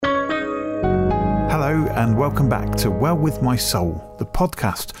Hello and welcome back to Well With My Soul, the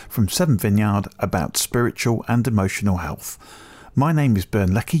podcast from Severn Vineyard about spiritual and emotional health. My name is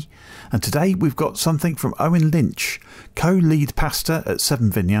Bern Leckie, and today we've got something from Owen Lynch, co-lead pastor at Severn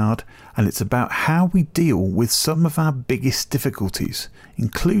Vineyard, and it's about how we deal with some of our biggest difficulties,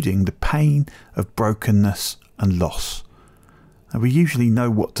 including the pain of brokenness and loss. Now, we usually know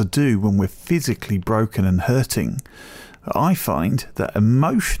what to do when we're physically broken and hurting, but I find that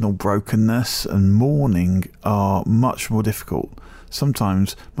emotional brokenness and mourning are much more difficult,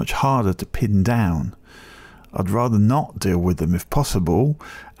 sometimes much harder to pin down. I'd rather not deal with them if possible,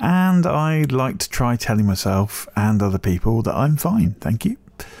 and I'd like to try telling myself and other people that I'm fine, thank you.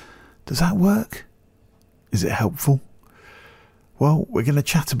 Does that work? Is it helpful? Well, we're going to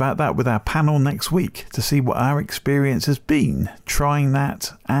chat about that with our panel next week to see what our experience has been trying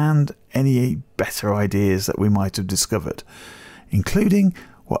that and any better ideas that we might have discovered, including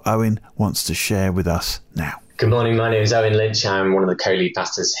what Owen wants to share with us now. Good morning, my name is Owen Lynch. I'm one of the co-lead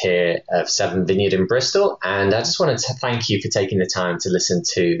pastors here of Severn Vineyard in Bristol, and I just wanted to thank you for taking the time to listen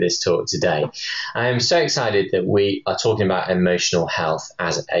to this talk today. I am so excited that we are talking about emotional health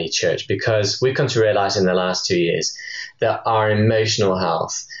as a church, because we've come to realise in the last 2 years that our emotional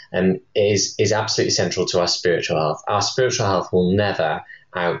health is absolutely central to our spiritual health. Our spiritual health will never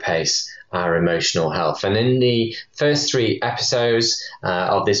outpace our emotional health. And in the first 3 episodes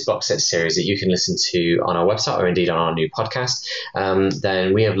of this box set series that you can listen to on our website or indeed on our new podcast,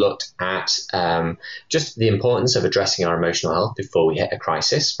 then we have looked at just the importance of addressing our emotional health before we hit a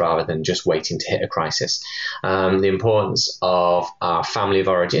crisis rather than just waiting to hit a crisis, the importance of our family of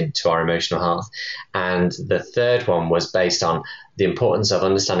origin to our emotional health, and the third one was based on the importance of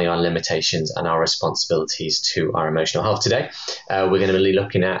understanding our limitations and our responsibilities to our emotional health. Today, we're going to be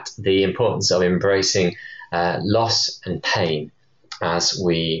looking at the importance of embracing loss and pain as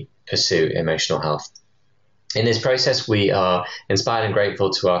we pursue emotional health. In this process, we are inspired and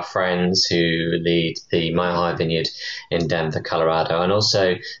grateful to our friends who lead the Mile High Vineyard in Denver, Colorado, and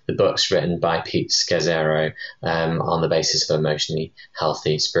also the books written by Pete Scazzero on the basis of emotionally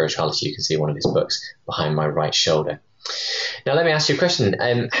healthy spirituality. You can see one of his books behind my right shoulder. Now, let me ask you a question.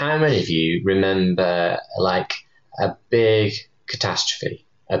 How many of you remember like a big catastrophe,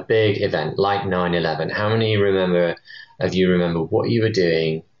 a big event like 9/11? How many of you remember what you were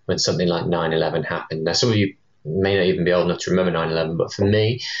doing when something like 9/11 happened? Now, some of you may not even be old enough to remember 9/11, but for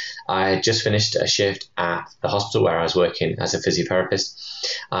me, I had just finished a shift at the hospital where I was working as a physiotherapist.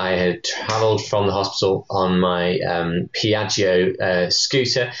 I had travelled from the hospital on my Piaggio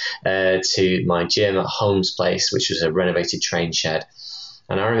scooter to my gym at Holmes Place, which was a renovated train shed.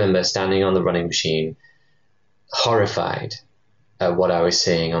 And I remember standing on the running machine, horrified at what I was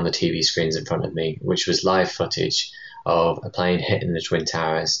seeing on the TV screens in front of me, which was live footage of a plane hitting the Twin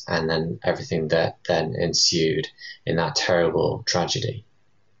Towers and then everything that then ensued in that terrible tragedy.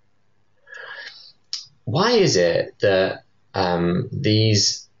 Why is it that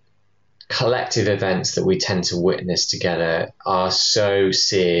these collective events that we tend to witness together are so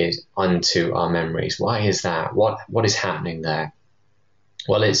seared onto our memories? Why is that? What is happening there?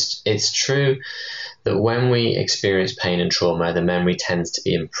 Well, it's true that when we experience pain and trauma, the memory tends to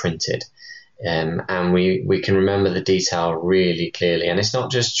be imprinted. And we can remember the detail really clearly. And it's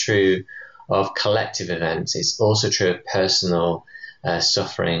not just true of collective events, it's also true of personal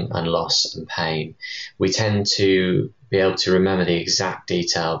suffering and loss and pain. We tend to be able to remember the exact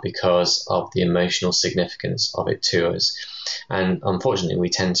detail because of the emotional significance of it to us. And unfortunately, we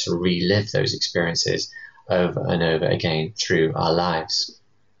tend to relive those experiences over and over again through our lives.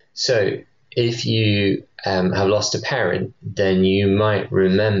 So if you have lost a parent, then you might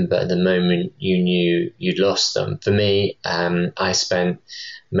remember the moment you knew you'd lost them. For me, I spent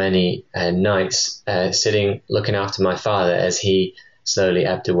many nights sitting looking after my father as he slowly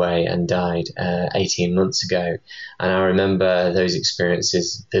ebbed away and died 18 months ago. And I remember those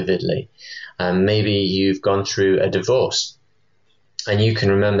experiences vividly. Maybe you've gone through a divorce and you can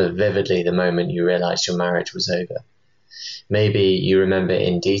remember vividly the moment you realized your marriage was over. Maybe you remember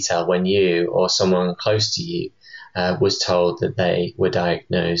in detail when you or someone close to you was told that they were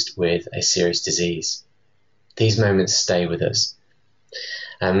diagnosed with a serious disease. These moments stay with us.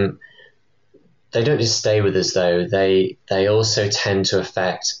 They don't just stay with us, though. They also tend to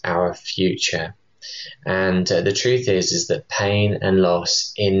affect our future. And the truth is that pain and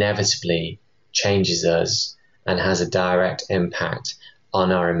loss inevitably changes us and has a direct impact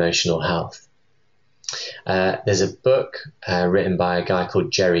on our emotional health. There's a book written by a guy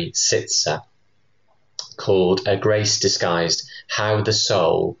called Jerry Sitzer called A Grace Disguised: How the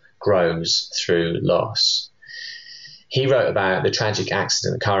Soul Grows Through Loss. He wrote about the tragic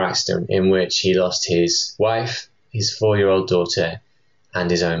accident, the car accident, in which he lost his wife, his 4-year-old daughter, and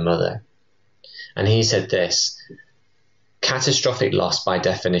his own mother. And he said this: catastrophic loss by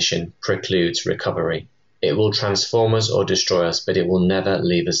definition precludes recovery. It will transform us or destroy us, but it will never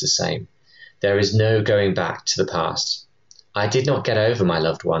leave us the same. There is no going back to the past. I did not get over my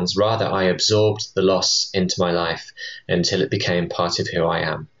loved ones. Rather, I absorbed the loss into my life until it became part of who I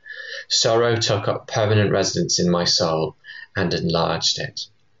am. Sorrow took up permanent residence in my soul and enlarged it.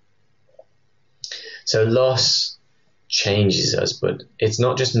 So loss changes us, but it's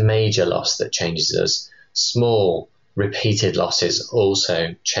not just major loss that changes us. Small, repeated losses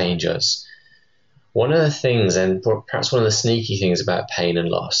also change us. One of the things, and perhaps one of the sneaky things about pain and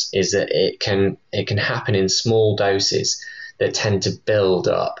loss, is that it can happen in small doses that tend to build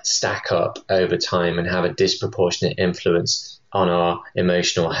up, stack up over time, and have a disproportionate influence on our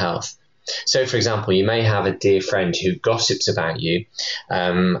emotional health. So, for example, you may have a dear friend who gossips about you,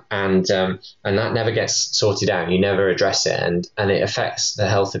 and that never gets sorted out. You never address it, and it affects the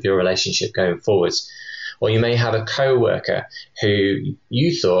health of your relationship going forwards. Or you may have a co-worker who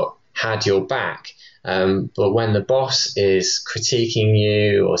you thought had your back, but when the boss is critiquing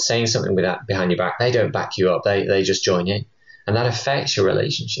you or saying something behind your back, they don't back you up. They just join in, and that affects your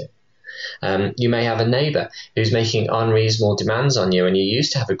relationship. You may have a neighbor who's making unreasonable demands on you, and you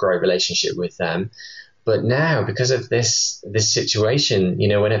used to have a great relationship with them, but now, because of this situation,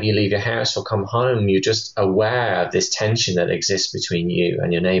 whenever you leave your house or come home, you're just aware of this tension that exists between you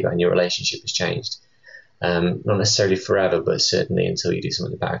and your neighbor, and your relationship has changed. Not necessarily forever, but certainly until you do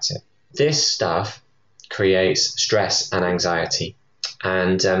something about it. This stuff creates stress and anxiety,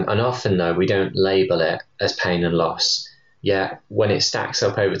 and often, though, we don't label it as pain and loss. Yet when it stacks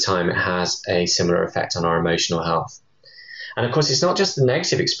up over time, it has a similar effect on our emotional health. And of course, it's not just the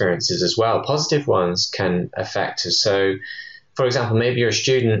negative experiences as well. Positive ones can affect us. So, for example, maybe you're a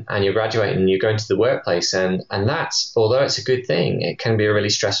student and you're graduating and you're going to the workplace, and that's, although it's a good thing, it can be a really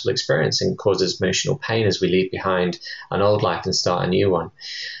stressful experience and causes emotional pain as we leave behind an old life and start a new one.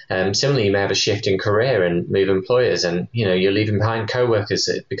 Similarly, you may have a shift in career and move employers, and you're leaving behind co-workers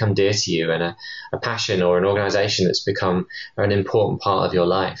that become dear to you, and a passion or an organization that's become an important part of your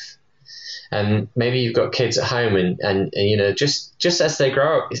life. And maybe you've got kids at home, and just as they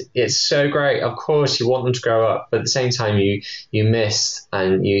grow up, it's so great. Of course, you want them to grow up, but at the same time, you miss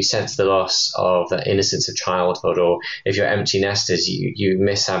and you sense the loss of the innocence of childhood. Or if you're empty nesters, you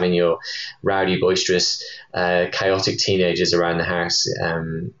miss having your rowdy, boisterous, chaotic teenagers around the house.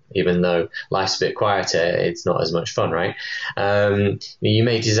 Even though life's a bit quieter, it's not as much fun, right? You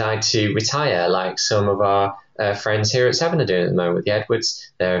may decide to retire, like some of our friends here at Severn are doing at the moment with the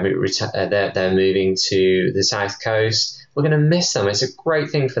Edwards. They're moving to the south coast. We're going to miss them. It's a great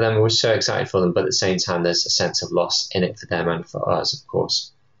thing for them. We're so excited for them, but at the same time, there's a sense of loss in it for them and for us, of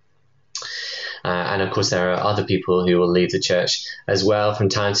course. And of course, there are other people who will leave the church as well from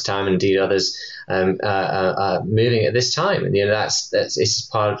time to time, and indeed others moving at this time. And it's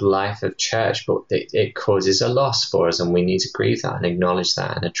part of the life of church, but it causes a loss for us, and we need to grieve that and acknowledge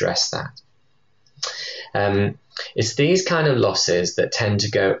that and address that. It's these kind of losses that tend to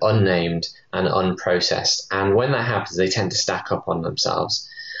go unnamed and unprocessed, and when that happens, they tend to stack up on themselves.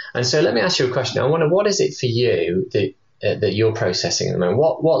 And so, let me ask you a question. I wonder, what is it for you that you're processing at the moment?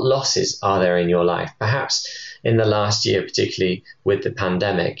 What losses are there in your life? Perhaps in the last year, particularly with the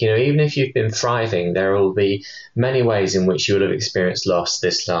pandemic, even if you've been thriving, there will be many ways in which you will have experienced loss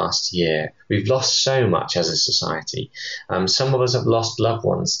this last year. We've lost so much as a society. Some of us have lost loved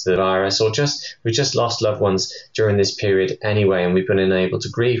ones to the virus, or we've just lost loved ones during this period anyway, and we've been unable to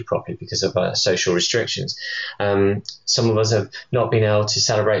grieve properly because of social restrictions. Some of us have not been able to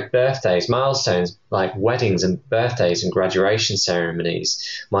celebrate birthdays, milestones like weddings and birthdays and graduation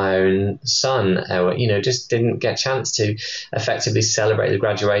ceremonies. My own son, just didn't get a chance to effectively celebrate the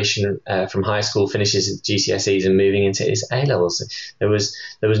graduation from high school, finishes his GCSEs and moving into his A-levels. There was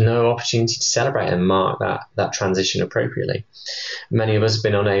no opportunity to celebrate and mark that transition appropriately. Many of us have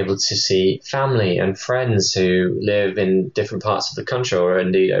been unable to see family and friends who live in different parts of the country or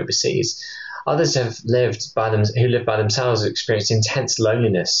indeed overseas. Others have who live by themselves have experienced intense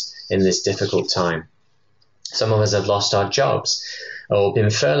loneliness in this difficult time. Some of us have lost our jobs or been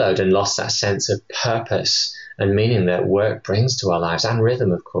furloughed and lost that sense of purpose and meaning that work brings to our lives, and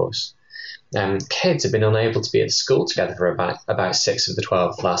rhythm, of course. Kids have been unable to be at school together for about 6 of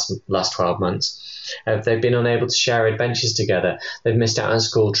the last 12 months. They've been unable to share adventures together. They've missed out on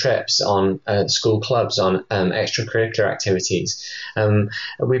school trips, on school clubs, on extracurricular activities.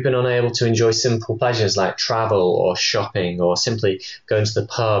 We've been unable to enjoy simple pleasures like travel or shopping, or simply going to the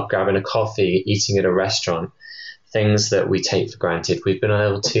pub, grabbing a coffee, eating at a restaurant. things that we take for granted. We've been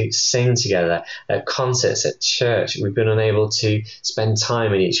unable to sing together at concerts, at church. We've been unable to spend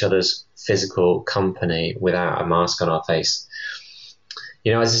time in each other's physical company without a mask on our face.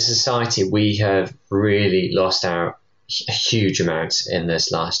 As a society, we have really lost out a huge amount in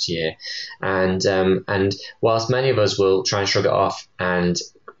this last year. And whilst many of us will try and shrug it off and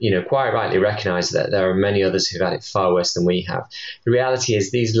quite rightly recognise that there are many others who've had it far worse than we have, the reality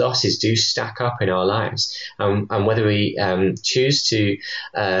is these losses do stack up in our lives. And whether we choose to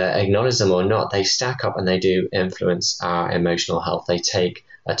acknowledge them or not, they stack up and they do influence our emotional health. They take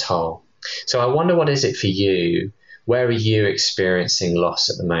a toll. So I wonder, what is it for you? Where are you experiencing loss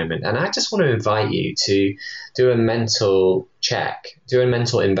at the moment? And I just want to invite you to do a mental check, do a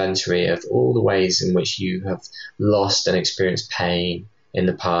mental inventory of all the ways in which you have lost and experienced pain in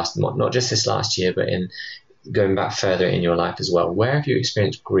the past, not just this last year, but in going back further in your life as well. Where have you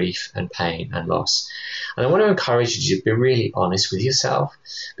experienced grief and pain and loss? And I want to encourage you to be really honest with yourself,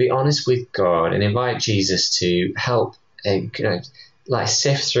 be honest with God, and invite Jesus to help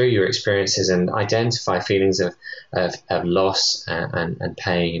sift through your experiences and identify feelings of loss and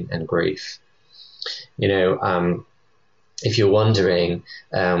pain and grief. If you're wondering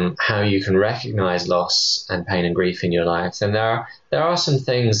how you can recognize loss and pain and grief in your life, then there are some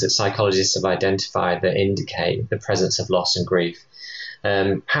things that psychologists have identified that indicate the presence of loss and grief.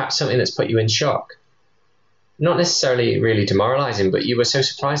 Perhaps something that's put you in shock, not necessarily really demoralizing, but you were so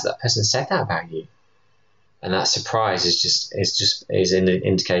surprised that person said that about you. And that surprise is an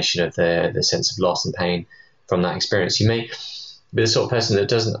indication of the sense of loss and pain from that experience. You may be the sort of person that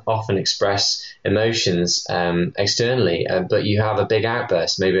doesn't often express emotions externally, but you have a big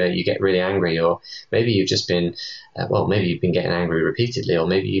outburst. Maybe you get really angry, or maybe you've just been, maybe you've been getting angry repeatedly, or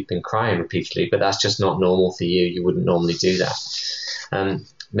maybe you've been crying repeatedly, but that's just not normal for you. You wouldn't normally do that.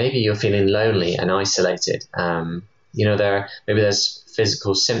 Maybe you're feeling lonely and isolated. Maybe there's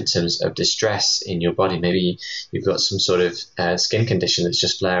physical symptoms of distress in your body. Maybe you've got some sort of skin condition that's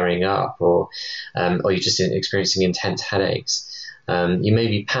just flaring up, or you're just experiencing intense headaches. You may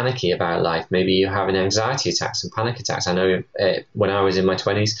be panicky about life. Maybe you're having anxiety attacks and panic attacks. I know when I was in my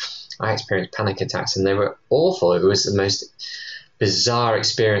 20s, I experienced panic attacks, and they were awful. It was the most bizarre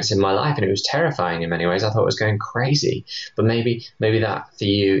experience in my life, and it was terrifying in many ways. I thought I was going crazy. But maybe that for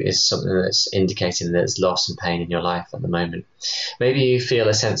you is something that's indicating there's loss and pain in your life at the moment. Maybe you feel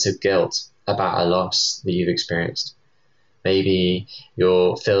a sense of guilt about a loss that you've experienced. Maybe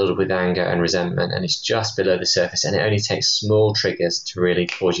you're filled with anger and resentment, and it's just below the surface, and it only takes small triggers to really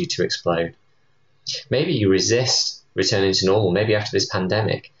cause you to explode. Maybe you resist returning to normal. Maybe after this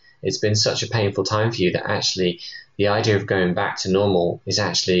pandemic, it's been such a painful time for you that actually the idea of going back to normal is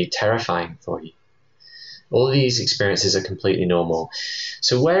actually terrifying for you. All of these experiences are completely normal.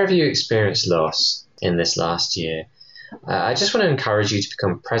 So where have you experienced loss in this last year? I just want to encourage you to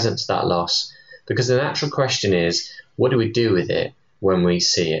become present to that loss, because the natural question is, what do we do with it when we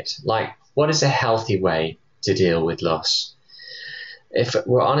see it? Like, what is a healthy way to deal with loss? If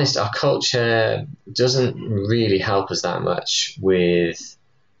we're honest, our culture doesn't really help us that much with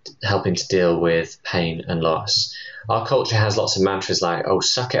helping to deal with pain and loss. Our culture has lots of mantras like, oh,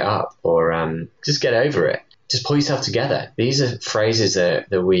 suck it up, or just get over it. Just pull yourself together. These are phrases that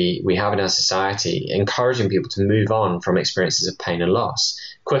we have in our society, encouraging people to move on from experiences of pain and loss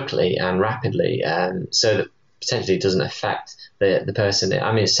quickly and rapidly, so that potentially it doesn't affect the person.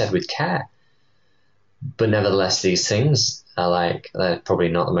 I mean, it's said with care, but nevertheless, these things they're probably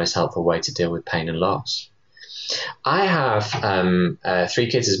not the most helpful way to deal with pain and loss. I have 3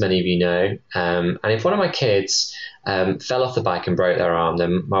 kids, as many of you know, and if one of my kids fell off the bike and broke their arm,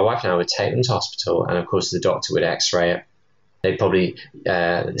 then my wife and I would take them to hospital, and of course the doctor would x-ray it. They'd probably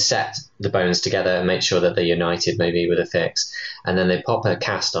set the bones together and make sure that they're united, maybe with a fix, and then they'd pop a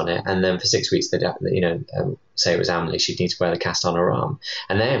cast on it, and then for 6 weeks they'd say it was Emily, she'd need to wear the cast on her arm,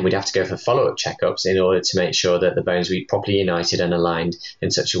 and then we'd have to go for follow-up checkups in order to make sure that the bones were properly united and aligned in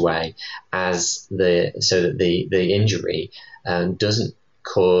such a way so that the injury doesn't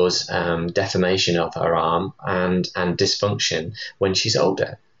cause deformation of her arm and dysfunction when she's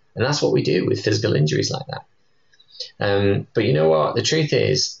older. And that's what we do with physical injuries like that. But you know what? The truth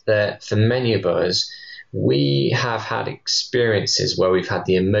is that for many of us, we have had experiences where we've had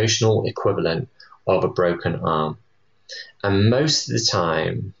the emotional equivalent of a broken arm. And most of the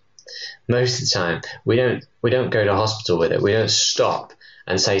time, we don't go to hospital with it. We don't stop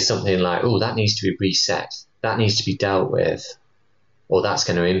and say something like, oh, that needs to be reset. That needs to be dealt with. Or that's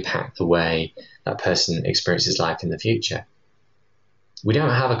going to impact the way that person experiences life in the future. We don't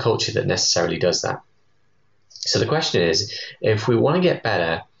have a culture that necessarily does that. So the question is, if we want to get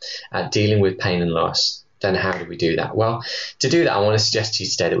better at dealing with pain and loss, then how do we do that? Well, to do that, I want to suggest to you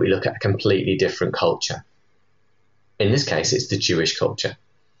today that we look at a completely different culture. In this case, it's the Jewish culture.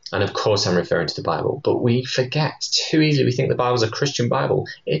 And of course, I'm referring to the Bible, but we forget too easily. We think the Bible's a Christian Bible.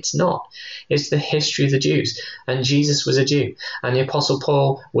 It's not. It's the history of the Jews. And Jesus was a Jew. And the Apostle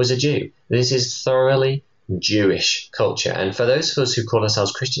Paul was a Jew. This is thoroughly Jewish culture. And for those of us who call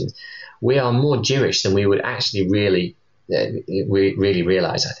ourselves Christians, we are more Jewish than we would actually really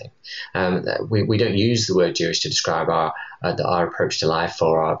realize, I think. We don't use the word Jewish to describe our approach to life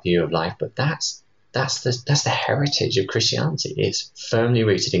or our view of life, but that's the heritage of Christianity. It's firmly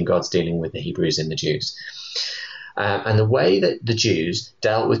rooted in God's dealing with the Hebrews and the Jews. And the way that the Jews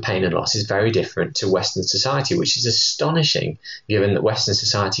dealt with pain and loss is very different to Western society, which is astonishing given that Western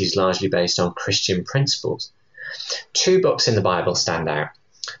society is largely based on Christian principles. 2 books in the Bible stand out: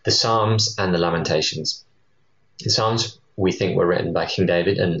 the Psalms and the Lamentations. The Psalms we think were written by King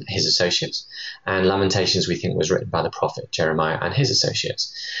David and his associates, and Lamentations we think was written by the prophet Jeremiah and his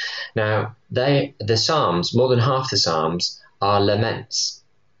associates. Now, the Psalms, more than half the Psalms, are laments,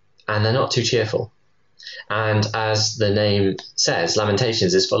 and they're not too cheerful. And as the name says,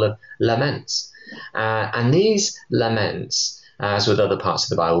 Lamentations is full of laments. And these laments, as with other parts of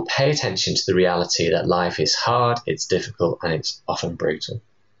the Bible, pay attention to the reality that life is hard, it's difficult, and it's often brutal.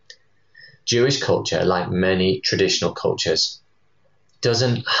 Jewish culture, like many traditional cultures,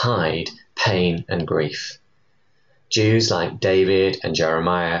 doesn't hide pain and grief. Jews like David and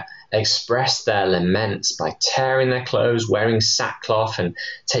Jeremiah express their laments by tearing their clothes, wearing sackcloth, and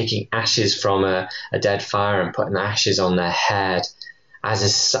taking ashes from a dead fire and putting ashes on their head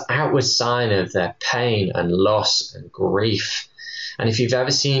as an outward sign of their pain and loss and grief. And if you've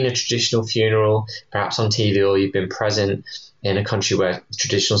ever seen a traditional funeral, perhaps on TV, or you've been present in a country where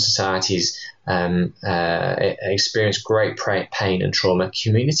traditional societies experience great pain and trauma,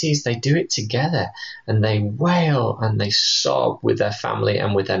 communities, they do it together, and they wail and they sob with their family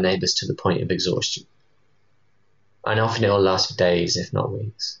and with their neighbours to the point of exhaustion. And often it will last for days, if not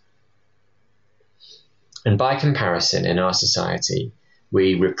weeks. And by comparison, in our society,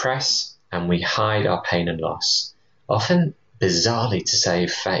 we repress and we hide our pain and loss, often bizarrely to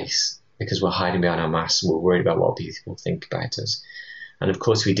save face, because we're hiding behind our masks, we're worried about what people think about us. And of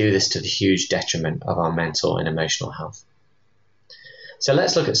course, we do this to the huge detriment of our mental and emotional health. So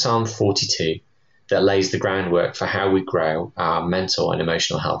let's look at Psalm 42, that lays the groundwork for how we grow our mental and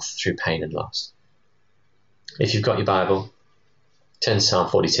emotional health through pain and loss. If you've got your Bible, turn to Psalm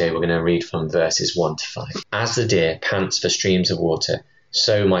 42. We're going to read from verses 1 to 5. As the deer pants for streams of water,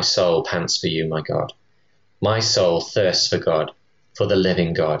 so my soul pants for you, my God. My soul thirsts for God, for the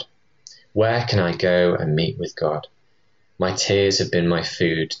living God. Where can I go and meet with God? My tears have been my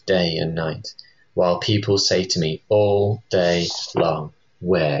food day and night, while people say to me all day long,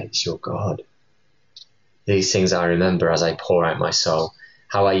 where is your God? These things I remember as I pour out my soul,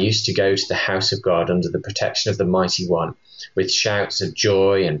 how I used to go to the house of God under the protection of the Mighty One, with shouts of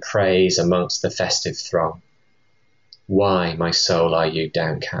joy and praise amongst the festive throng. Why, my soul, are you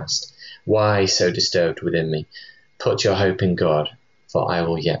downcast? Why so disturbed within me? Put your hope in God, for I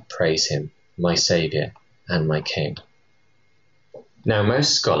will yet praise him, my Saviour and my King. Now,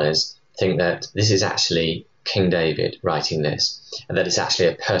 most scholars think that this is actually King David writing this, and that it's actually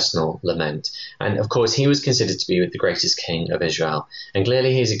a personal lament. And of course, he was considered to be the greatest king of Israel, and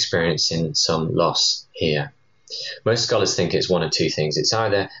clearly he's experiencing some loss here. Most scholars think it's one of two things. It's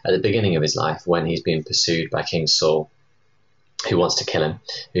either at the beginning of his life, when he's being pursued by King Saul, who wants to kill him,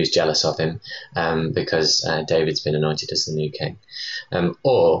 who's jealous of him, because David's been anointed as the new king.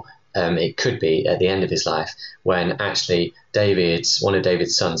 Or it could be at the end of his life, when actually one of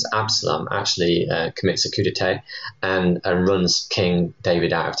David's sons, Absalom, actually commits a coup d'etat and runs King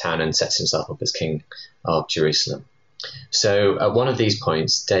David out of town and sets himself up as king of Jerusalem. So at one of these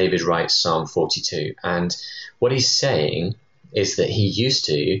points, David writes Psalm 42, and what he's saying is that he used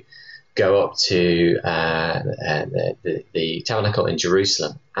to go up to the tabernacle in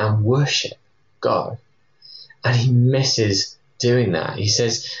Jerusalem and worship God, and he misses doing that. He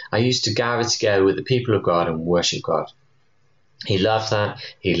says, I used to gather together with the people of God and worship God. He loved that.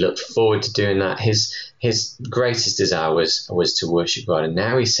 He looked forward to doing that. His greatest desire was to worship God. And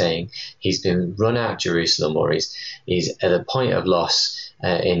now he's saying he's been run out of Jerusalem, or he's at a point of loss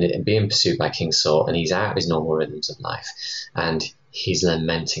in being pursued by King Saul, and he's out of his normal rhythms of life. And he's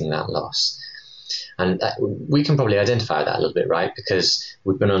lamenting that loss. And we can probably identify that a little bit, right? Because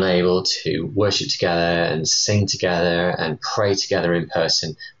we've been unable to worship together and sing together and pray together in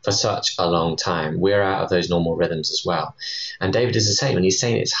person for such a long time. We're out of those normal rhythms as well. And David is the same, and he's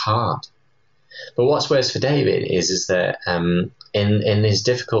saying it's hard. But what's worse for David is that in his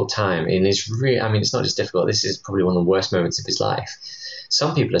difficult time, in his it's not just difficult, this is probably one of the worst moments of his life.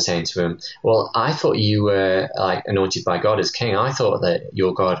 Some people are saying to him, well, I thought you were like anointed by God as king. I thought that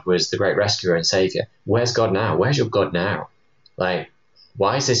your God was the great rescuer and savior. Where's God now? Where's your God now? Like,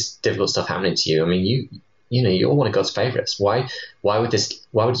 why is this difficult stuff happening to you? I mean, you're one of God's favorites. Why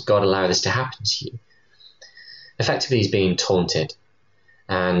would God allow this to happen to you? Effectively, he's being taunted.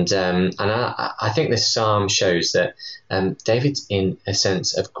 And I think this psalm shows that David's in a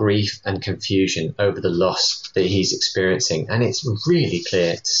sense of grief and confusion over the loss that he's experiencing. And it's really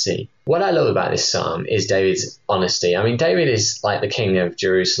clear to see. What I love about this psalm is David's honesty. I mean, David is like the king of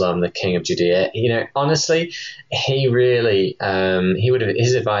Jerusalem, the king of Judea. Honestly, he really,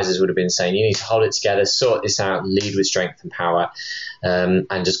 his advisors would have been saying, you need to hold it together, sort this out, lead with strength and power,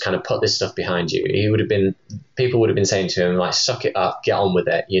 and just kind of put this stuff behind you. People would have been saying to him, like, suck it up, get on with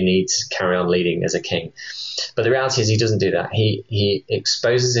it. You need to carry on leading as a king. But the reality is he doesn't do that. He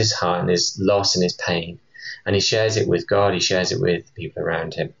exposes his heart and his loss and his pain, and he shares it with God. He shares it with people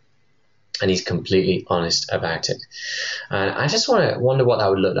around him. And he's completely honest about it. And I just wonder what that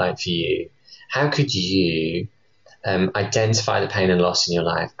would look like for you. How could you identify the pain and loss in your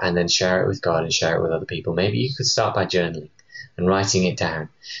life and then share it with God and share it with other people? Maybe you could start by journaling and writing it down.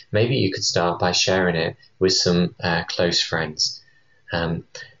 Maybe you could start by sharing it with some close friends.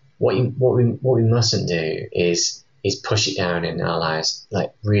 What we mustn't do is push it down in our lives,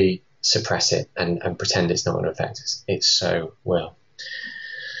 like really suppress it and pretend it's not going to affect us. It so will.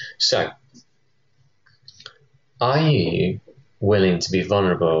 So, are you willing to be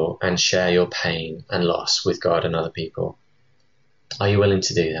vulnerable and share your pain and loss with God and other people? Are you willing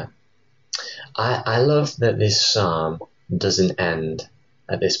to do that? I love that this psalm doesn't end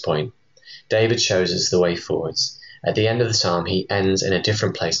at this point. David shows us the way forwards. At the end of the psalm, he ends in a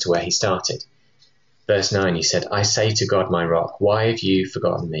different place to where he started. Verse 9, he said, I say to God, my rock, why have you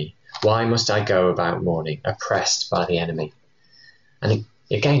forgotten me? Why must I go about mourning, oppressed by the enemy? And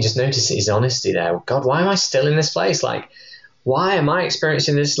again, just notice his honesty there. God, why am I still in this place? Like, why am I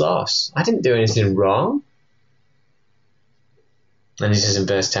experiencing this loss? I didn't do anything wrong. And he says in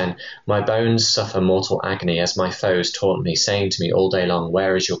verse 10, my bones suffer mortal agony as my foes taunt me, saying to me all day long,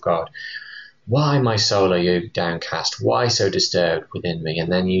 where is your God? Why, my soul, are you downcast? Why so disturbed within me?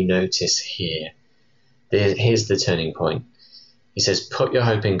 And then you notice here's the turning point. He says, put your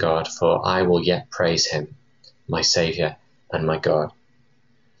hope in God, for I will yet praise him, my Saviour and my God.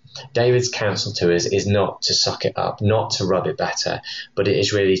 David's counsel to us is not to suck it up, not to rub it better, but it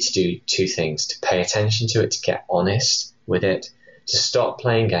is really to do two things: to pay attention to it, to get honest with it, to stop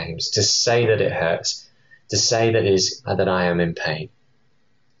playing games, to say that it hurts, to say that I am in pain,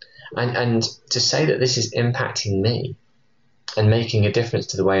 and to say that this is impacting me and making a difference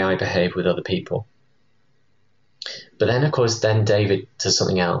to the way I behave with other people. But then, of course, David does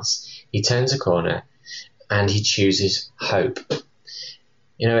something else. He turns a corner and he chooses hope.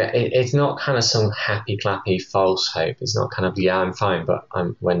 It's not kind of some happy, clappy, false hope. It's not kind of, yeah, I'm fine, but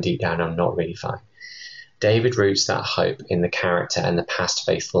when deep down I'm not really fine. David roots that hope in the character and the past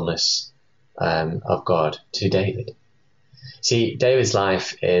faithfulness of God to David. See, David's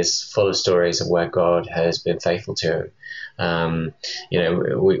life is full of stories of where God has been faithful to him.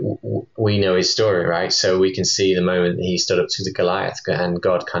 We know his story, right? So we can see the moment that he stood up to the Goliath and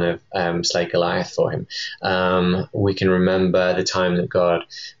God kind of slayed Goliath for him. We can remember the time that God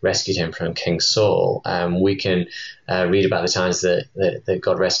rescued him from King Saul. We can read about the times that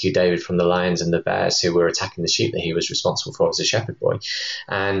God rescued David from the lions and the bears who were attacking the sheep that he was responsible for as a shepherd boy.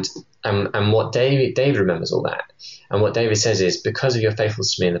 And what David remembers all that. And what David says is, because of your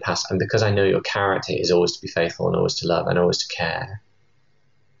faithfulness to me in the past, and because I know your character is always to be faithful and always to love and always to care,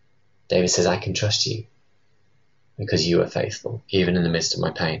 David says, I can trust you because you are faithful, even in the midst of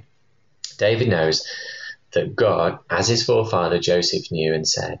my pain. David knows that God, as his forefather Joseph knew and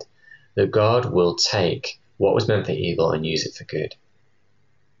said, that God will take what was meant for evil and use it for good,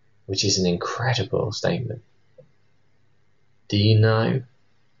 which is an incredible statement. Do you know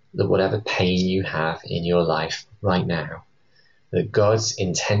that whatever pain you have in your life right now, that God's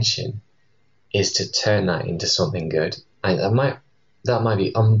intention is to turn that into something good? And that might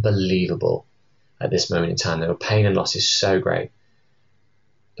be unbelievable at this moment in time. The pain and loss is so great.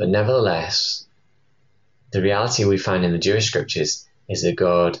 But nevertheless, the reality we find in the Jewish scriptures is that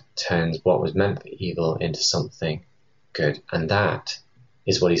God turns what was meant for evil into something good. And that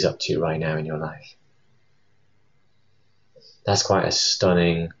is what he's up to right now in your life. That's quite a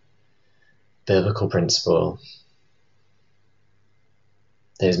stunning biblical principle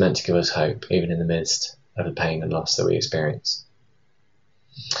that is meant to give us hope, even in the midst of the pain and loss that we experience.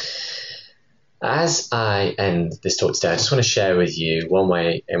 As I end this talk today, I just want to share with you one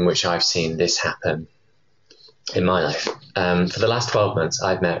way in which I've seen this happen in my life. For the last 12 months,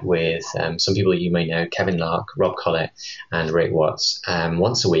 I've met with some people you may know, Kevin Lark, Rob Collett, and Rick Watts,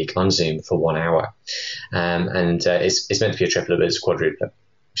 once a week on Zoom for 1 hour. It's meant to be a triplet, but it's a quadruplet,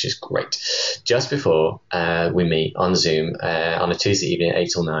 which is great. Just before we meet on Zoom on a Tuesday evening at 8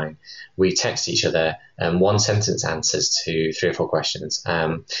 till 9, we text each other one sentence answers to 3 or 4 questions.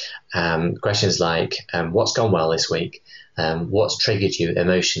 Questions like, what's gone well this week? What's triggered you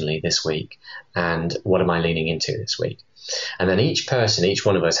emotionally this week? And what am I leaning into this week? And then each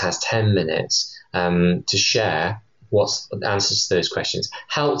one of us has 10 minutes to share what's the answers to those questions,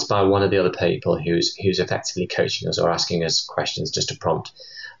 helped by one of the other people who's effectively coaching us or asking us questions just to prompt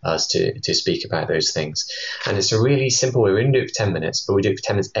us to speak about those things. And it's a really simple way. We're going to do it for 10 minutes, but we do it for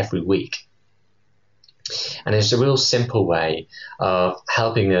 10 minutes every week. And it's a real simple way of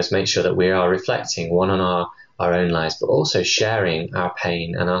helping us make sure that we are reflecting one on our own lives, but also sharing our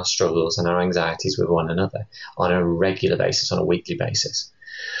pain and our struggles and our anxieties with one another on a regular basis, on a weekly basis.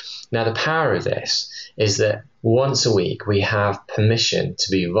 Now, the power of this is that once a week we have permission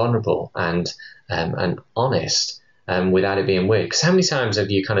to be vulnerable and honest without it being weird. Because how many times have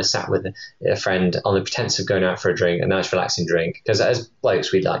you kind of sat with a friend on the pretense of going out for a drink, a nice relaxing drink? Because as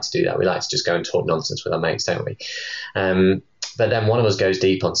blokes, we'd like to do that. We like to just go and talk nonsense with our mates, don't we? But then one of us goes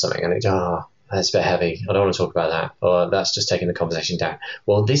deep on something and it's, that's a bit heavy. I don't want to talk about that. Or that's just taking the conversation down.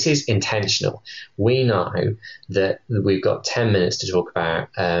 Well, this is intentional. We know that we've got 10 minutes to talk about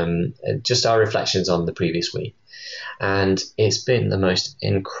just our reflections on the previous week. And it's been the most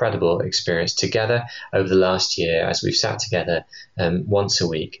incredible experience together over the last year as we've sat together once a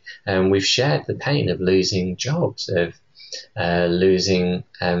week. And we've shared the pain of losing jobs, of losing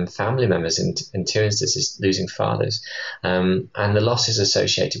family members, in 2 instances, losing fathers, and the losses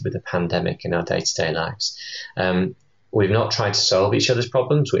associated with the pandemic in our day-to-day lives. We've not tried to solve each other's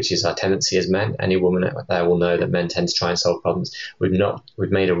problems, which is our tendency as men. Any woman out there will know that men tend to try and solve problems. We've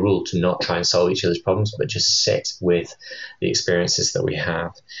made a rule to not try and solve each other's problems, but just sit with the experiences that we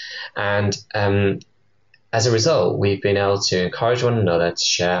have. And as a result, we've been able to encourage one another to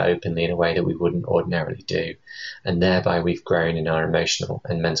share openly in a way that we wouldn't ordinarily do. And thereby we've grown in our emotional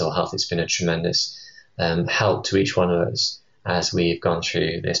and mental health. It's been a tremendous help to each one of us as we've gone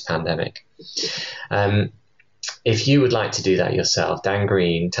through this pandemic. If you would like to do that yourself, Dan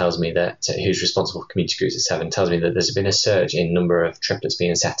Green tells me that, who's responsible for community groups at Severn, tells me that there's been a surge in number of triplets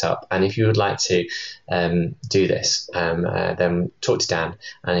being set up. And if you would like to do this, then talk to Dan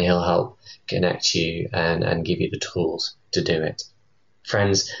and he'll help connect you and give you the tools to do it.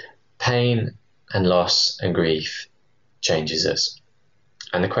 Friends, pain and loss and grief changes us.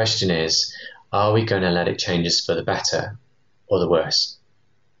 And the question is, are we going to let it change us for the better or the worse?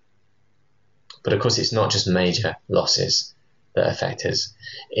 But of course, it's not just major losses that affect us.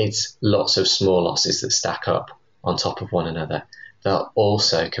 It's lots of small losses that stack up on top of one another that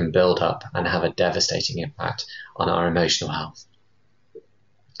also can build up and have a devastating impact on our emotional health.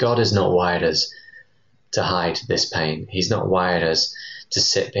 God has not wired us to hide this pain. He's not wired us to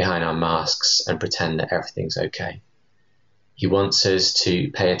sit behind our masks and pretend that everything's okay. He wants us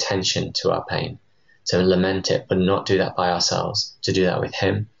to pay attention to our pain, to lament it, but not do that by ourselves, to do that with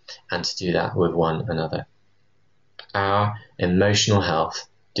him and to do that with one another. Our emotional health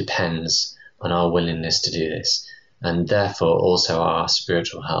depends on our willingness to do this, and therefore also our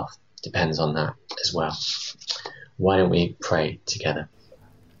spiritual health depends on that as well. Why don't we pray together?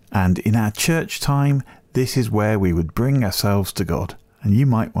 And in our church time, this is where we would bring ourselves to God, and you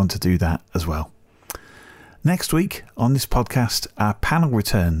might want to do that as well. Next week on this podcast, our panel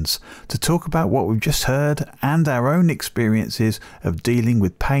returns to talk about what we've just heard and our own experiences of dealing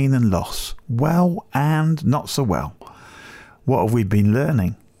with pain and loss, well and not so well. What have we been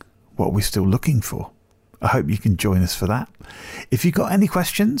learning? What are we still looking for? I hope you can join us for that. If you've got any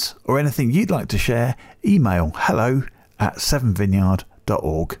questions or anything you'd like to share, email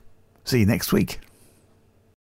hello@severnvineyard.org. See you next week.